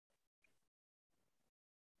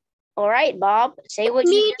All right, Bob. Say what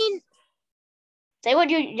you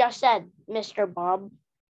just said, Mr. Bob.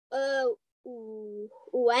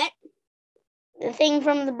 What? The thing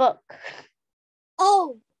from the book.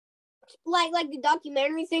 Oh, like the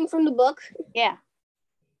documentary thing from the book? Yeah.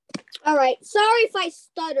 All right. Sorry if I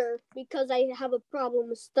stutter because I have a problem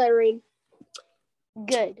with stuttering.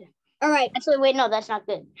 Good. All right. Actually, wait, no, that's not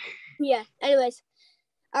good. Yeah. Anyways.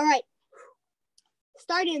 All right.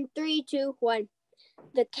 Start in 3, 2, 1.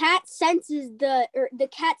 The cat senses the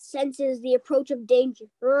approach of danger.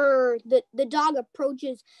 The dog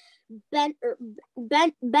approaches bent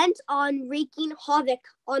on wreaking havoc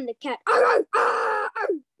on the cat.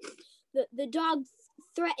 The dog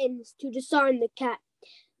threatens to disarm the cat.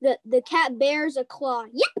 The cat bears a claw.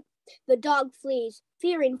 Yep. The dog flees,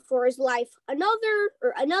 fearing for his life.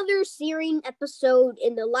 Another searing episode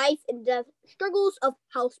in the life and death struggles of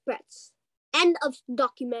house pets. End of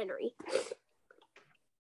documentary.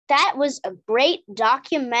 That was a great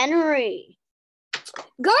documentary.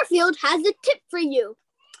 Garfield has a tip for you.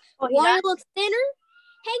 Oh, Want to look thinner?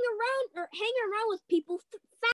 Hang around with people